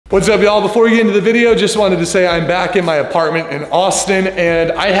What's up, y'all? Before we get into the video, just wanted to say I'm back in my apartment in Austin,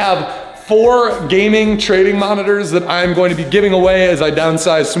 and I have 4 gaming trading monitors that I'm going to be giving away as I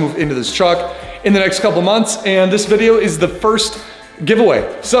downsize to move into this truck in the next couple months, and this video is the first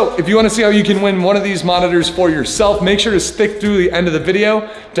giveaway. So if you want to see how you can win one of these monitors for yourself, make sure to stick through the end of the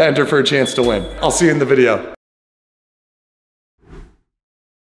video to enter for a chance to win. I'll see you in the video.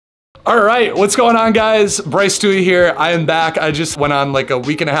 All right, what's going on, guys? Bryce Tuohey here. I am back. I just went on like a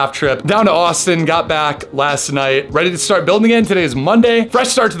week-and-a-half trip down to Austin, got back last night, ready to start building again. Today is Monday, fresh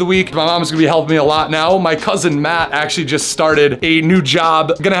start to the week. My mom's gonna be helping me a lot now. My cousin Matt actually just started a new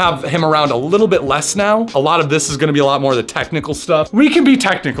job. Gonna have him around a little bit less now. A lot of this is gonna be a lot more of the technical stuff. We can be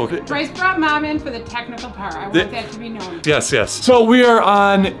technical. Bryce brought mom in for the technical part. I want that to be known. Yes, yes. So we are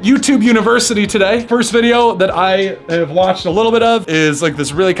on YouTube University today. First video that I have watched a little bit of is like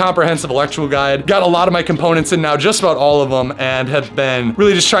this really comprehensive electrical guide. Got a lot of my components in now, just about all of them, and have been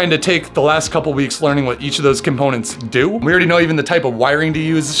really just trying to take the last couple weeks learning what each of those components do. We already know even the type of wiring to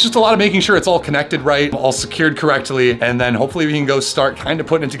use. It's just a lot of making sure it's all connected right, all secured correctly, and then hopefully we can go start kind of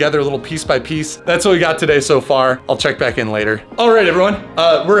putting it together a little piece by piece. That's what we got today so far. I'll check back in later. All right, everyone,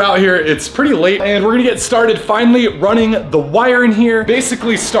 we're out here. It's pretty late, and we're gonna get started finally running the wire in here.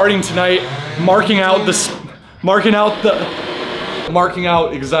 Basically starting tonight, marking out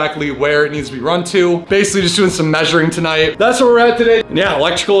exactly where it needs to be run to. Basically just doing some measuring tonight. That's where we're at today. And yeah,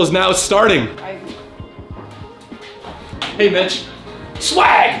 electrical is now starting. Hey, Mitch.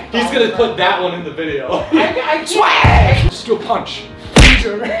 Swag! He's gonna put that one in the video. Swag! Just do a punch.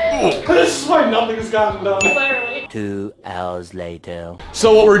 This is why nothing has gotten done. Literally. 2 hours later.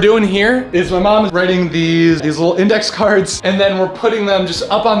 So what we're doing here is my mom is writing these little index cards, and then we're putting them just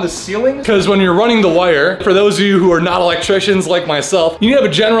up on the ceiling. Because when you're running the wire, for those of you who are not electricians like myself, you need to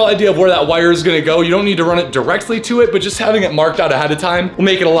have a general idea of where that wire is gonna go. You don't need to run it directly to it, but just having it marked out ahead of time will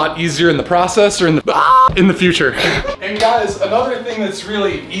make it a lot easier in the process or in the future. And guys, another thing that's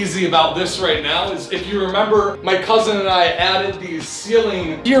really easy about this right now is if you remember, my cousin and I added these ceiling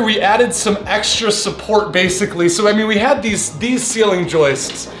here. We added some extra support basically. So I mean, we had these ceiling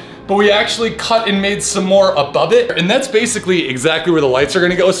joists, but we actually cut and made some more above it. And that's basically exactly where the lights are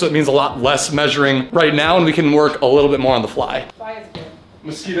gonna go. So it means a lot less measuring right now, and we can work a little bit more on the fly. Fly is good.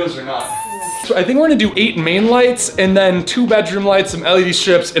 Mosquitoes are not. So I think we're gonna do 8 main lights and then 2 bedroom lights, some LED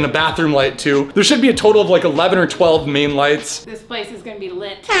strips, and a bathroom light too. There should be a total of like 11 or 12 main lights. This place is gonna be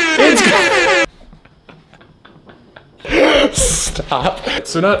lit. Stop.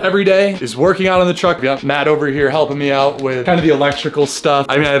 So not every day is working out on the truck. We got Matt over here helping me out with kind of the electrical stuff.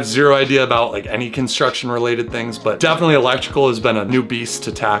 I mean, I have zero idea about like any construction related things, but definitely electrical has been a new beast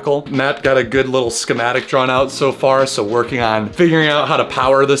to tackle. Matt got a good little schematic drawn out so far, so working on figuring out how to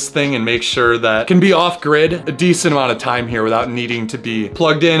power this thing and make sure that it can be off grid a decent amount of time here without needing to be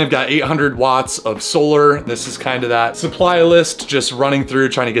plugged in. I've got 800 watts of solar. This is kind of that supply list, just running through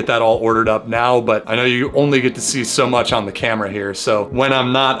trying to get that all ordered up now, but I know you only get to see so much on the camera here. So when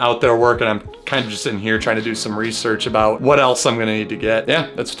I'm not out there working, I'm kind of just in here trying to do some research about what else I'm gonna need to get. Yeah,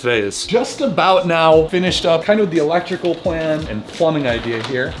 that's what today is. Just about now finished up kind of with the electrical plan and plumbing idea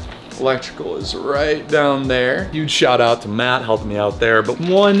here. Electrical is right down there. Huge shout out to Matt helping me out there. But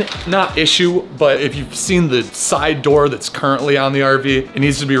one, not issue, but if you've seen the side door that's currently on the RV, it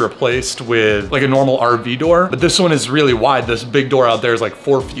needs to be replaced with like a normal RV door. But this one is really wide. This big door out there is like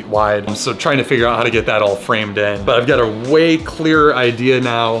 4 feet wide. So trying to figure out how to get that all framed in. But I've got a way clearer idea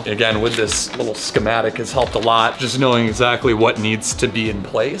now. Again, with this little schematic has helped a lot. Just knowing exactly what needs to be in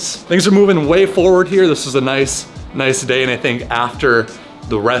place. Things are moving way forward here. This is a nice day. And I think after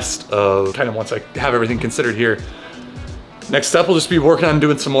the rest of kind of once I have everything considered here, next step will just be working on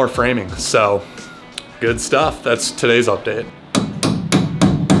doing some more framing. So good stuff. That's today's update.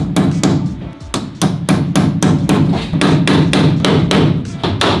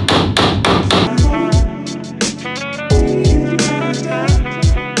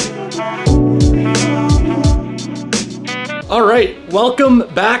 All right, welcome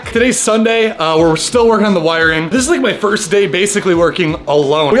back. Today's Sunday. We're still working on the wiring. This is like my first day basically working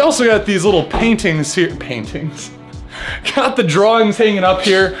alone. We also got these little paintings here. Got the drawings hanging up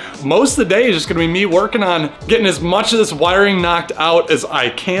here. Most of the day is just gonna be me working on getting as much of this wiring knocked out as I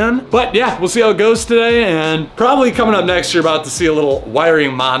can. But yeah, we'll see how it goes today, and probably coming up next, you're about to see a little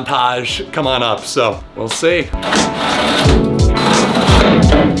wiring montage come on up. So we'll see.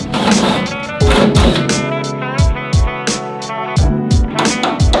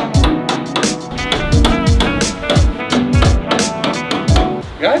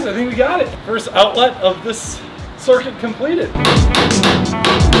 Guys, I think we got it. First outlet of this circuit completed.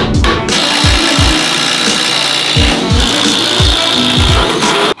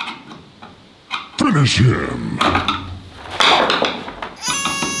 Finish him.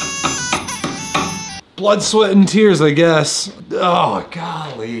 Blood, sweat, and tears, I guess. Oh,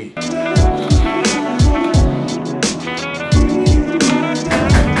 golly.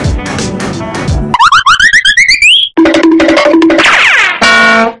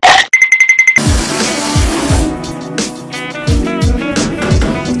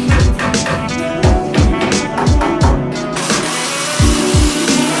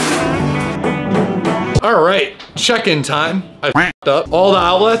 All right, check-in time. I f***ed up all the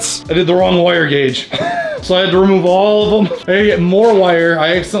outlets. I did the wrong wire gauge. So I had to remove all of them. I had to get more wire.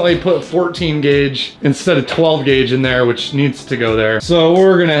 I accidentally put 14 gauge instead of 12 gauge in there, which needs to go there. So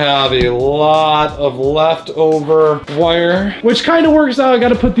we're gonna have a lot of leftover wire, which kind of works out. I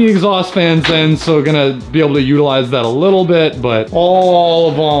gotta put the exhaust fans in, so gonna be able to utilize that a little bit, but all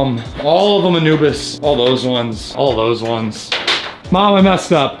of them Anubis, all those ones. Mom, I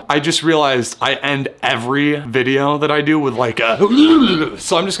messed up. I just realized I end every video that I do with like a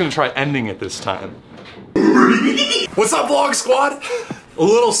so I'm just gonna try ending it this time. What's up, Vlog Squad? A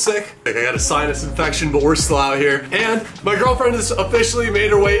little sick. I got a sinus infection, but we're still out here. And my girlfriend has officially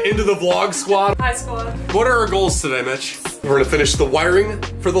made her way into the Vlog Squad. Hi, squad. What are our goals today, Mitch? We're gonna finish the wiring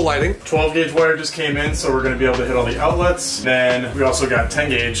for the lighting. 12 gauge wire just came in, so we're gonna be able to hit all the outlets. Then we also got 10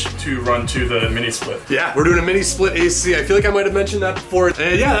 gauge to run to the mini split. Yeah, we're doing a mini split AC. I feel like I might have mentioned that before.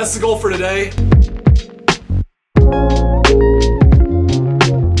 And yeah, that's the goal for today.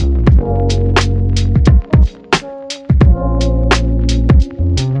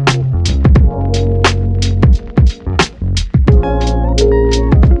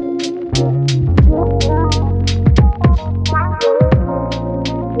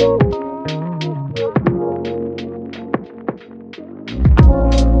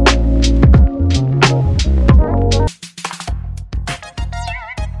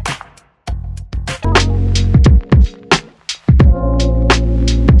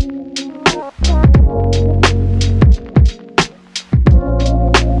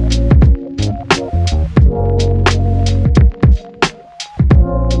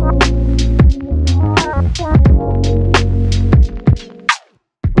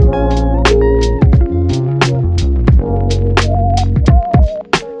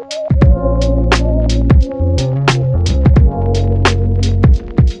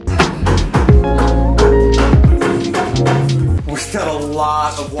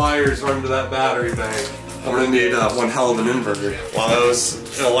 Of wires run to that battery bank. I'm gonna need one hell of an inverter. Wow, that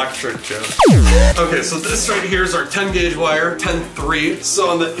was an electric joke. Okay, so this right here is our 10 gauge wire, 10-3. So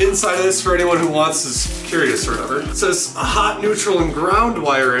on the inside of this, for anyone who is curious or whatever, it says a hot, neutral, and ground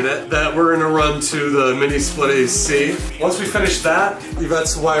wire in it that we're gonna run to the mini split AC. Once we finish that,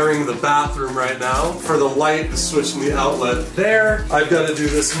 Yvette's wiring the bathroom right now. For the light, switching the outlet there. I've got to do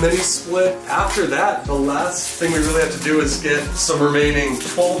this mini split. After that, the last thing we really have to do is get some remaining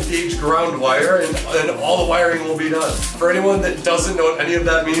 12 gauge ground wire, and all the wiring will be done. For anyone that doesn't know what any of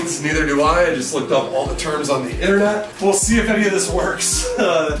that means, neither do I. I just looked up all the terms on the internet. We'll see if any of this works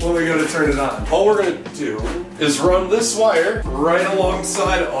when we go to turn it on. All we're gonna do is run this wire right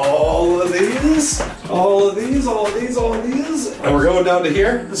alongside all of these, and we're going down to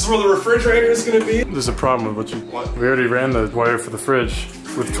here. This is where the refrigerator is gonna be. There's a problem with what we already ran the wire for the fridge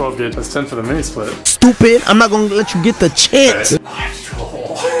with 12 gauge. That's 10 for the mini split. Stupid! I'm not gonna let you get the chance.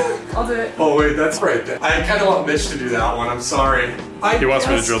 I'll do it. Oh wait, that's right there. I kind of want Mitch to do that one. I'm sorry. He wants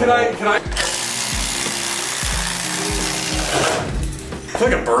me to drill the hole. Can I? I feel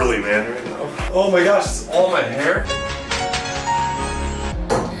like a burly man right now. Oh my gosh, it's all my hair.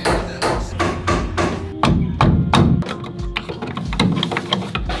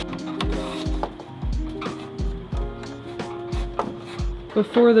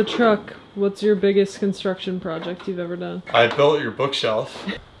 Before the truck, what's your biggest construction project you've ever done? I built your bookshelf.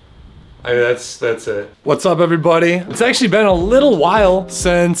 I mean, that's it. What's up, everybody? It's actually been a little while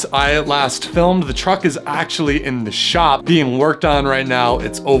since I last filmed. The truck is actually in the shop being worked on right now.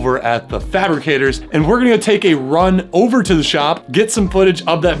 It's over at the Fabricators, and we're gonna take a run over to the shop, get some footage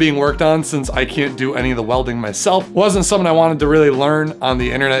of that being worked on, since I can't do any of the welding myself. Wasn't something I wanted to really learn on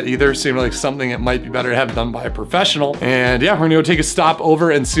the internet either. Seemed like something it might be better to have done by a professional. And yeah, we're gonna go take a stop over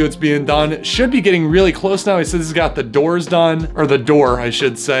and see what's being done. Should be getting really close now. He says he's got the doors done, or the door, I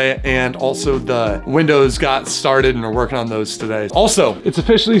should say, and also the windows got started and are working on those today. Also, it's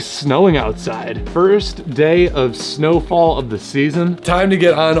officially snowing outside. First day of snowfall of the season. Time to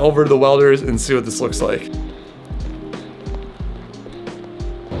get on over to the welders and see what this looks like.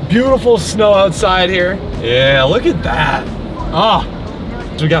 Beautiful snow outside here. Yeah, look at that. Oh,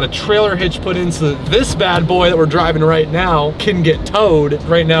 So we got a trailer hitch put in so that this bad boy that we're driving right now can get towed.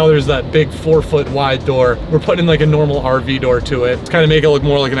 Right now there's that big 4-foot wide door. We're putting like a normal RV door to it. It's kind of make it look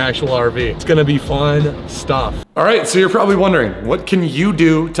more like an actual RV. It's gonna be fun stuff. All right, so you're probably wondering, what can you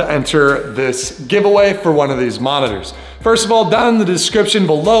do to enter this giveaway for one of these monitors? First of all, down in the description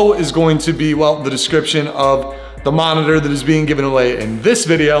below is going to be, well, the description of the monitor that is being given away in this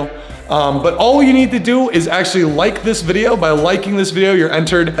video. But all you need to do is actually like this video. By liking this video, you're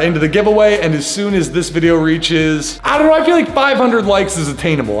entered into the giveaway, and as soon as this video reaches, I don't know, I feel like 500 likes is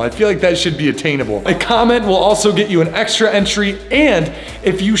attainable. I feel like that should be attainable. A comment will also get you an extra entry, and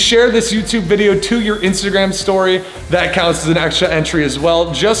if you share this YouTube video to your Instagram story, that counts as an extra entry as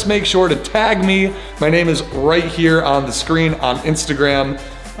well. Just make sure to tag me. My name is right here on the screen on Instagram.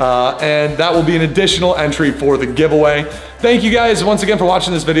 And that will be an additional entry for the giveaway. Thank you guys once again for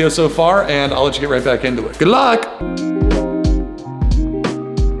watching this video so far, and I'll let you get right back into it. Good luck!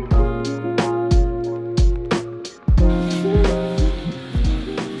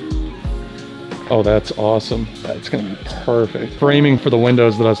 Oh, that's awesome. That's gonna be perfect. Framing for the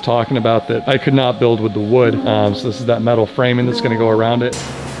windows that I was talking about that I could not build with the wood. So this is that metal framing that's gonna go around it.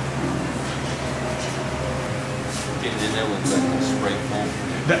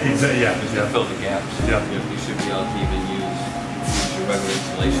 Yeah. Fill the gaps. Yeah. You should be able to even use your regular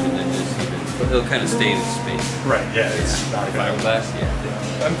insulation and just even, it'll kind of stay in its space. Right, yeah, it's not fiberglass,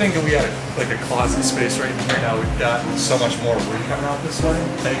 yeah. I'm thinking we had like a closet space right in here. Now we've got so much more room coming out this way.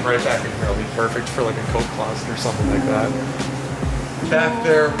 I think right back in here will be perfect for like a coat closet or something like that. Back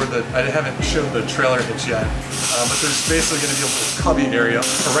there where I haven't showed the trailer hitch yet, but there's basically gonna be a little cubby area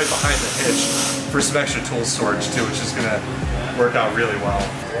right behind the hitch for some extra tool storage too, which is gonna work out really well.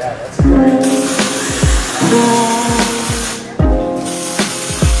 Yeah, that's great.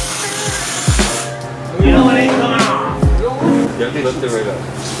 You know it ain't coming off. Yeah, lift it right up.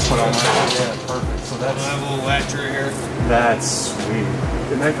 Put on that. Yeah, perfect. So that's I have a little latch right here. That's sweet.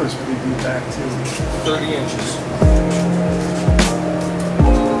 And that goes pretty deep back too. 30 inches.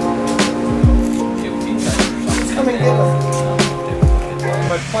 Come and get us.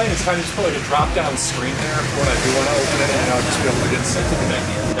 My plan is kind of just put like a drop down screen there for when I do want to open it, and I'll just be able to get set to the back.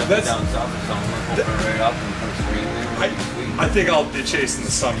 I think I'll be chasing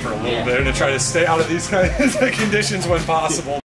the sun for a little bit and try to stay out of these kind of conditions when possible.